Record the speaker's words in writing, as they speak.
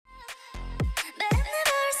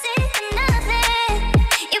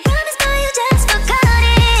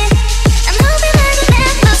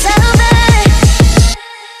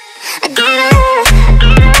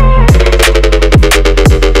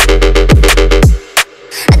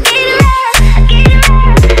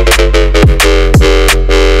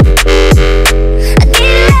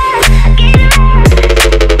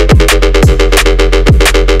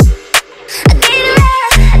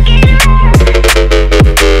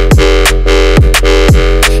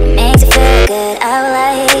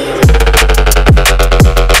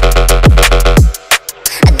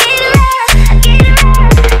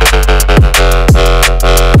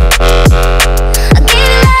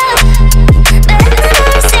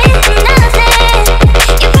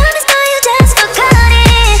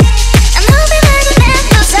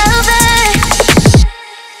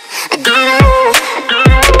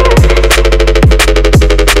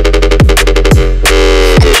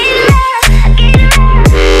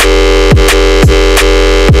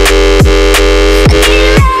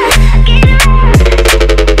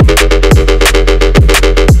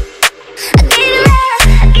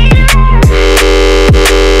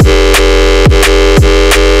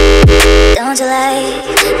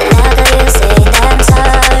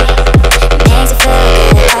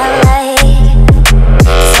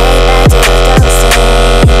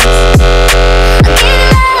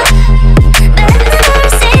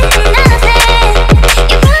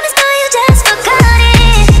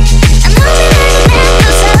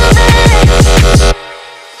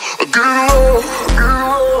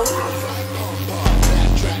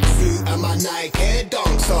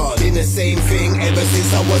thing ever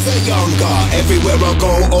since I was a younger. Everywhere I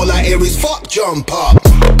go, all I hear is fuck jump up.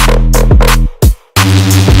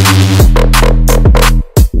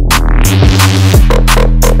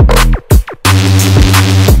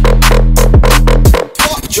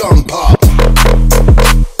 Fuck jump up.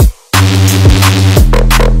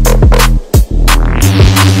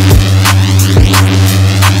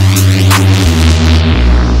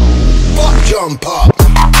 Fuck jump up.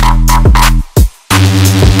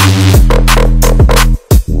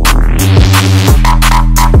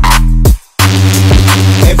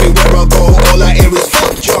 Everywhere I go, all I hear is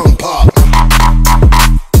fuck jump up.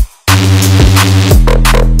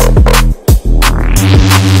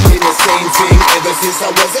 Been the same thing ever since I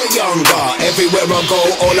was a younger. Everywhere I go,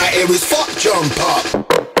 all I hear is fuck jump up.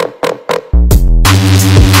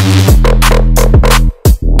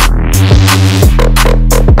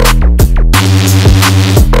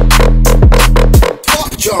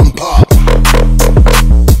 Fuck jump up.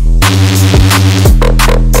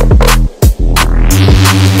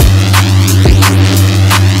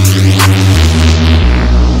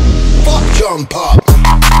 Fuck jump up.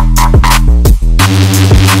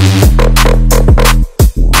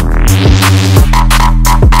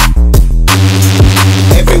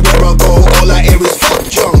 Everywhere I go, all I hear is fuck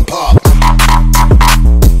jump up.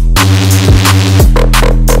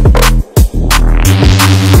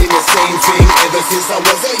 Been the same thing ever since I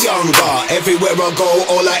was a younger. Everywhere I go,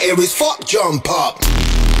 all I hear is fuck jump up.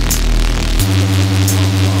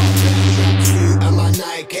 And my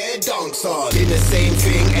Nike dunks on. Been the same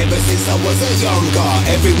thing ever since I was a younger.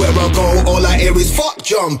 Everywhere I go, all I hear is fuck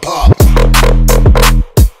jump up.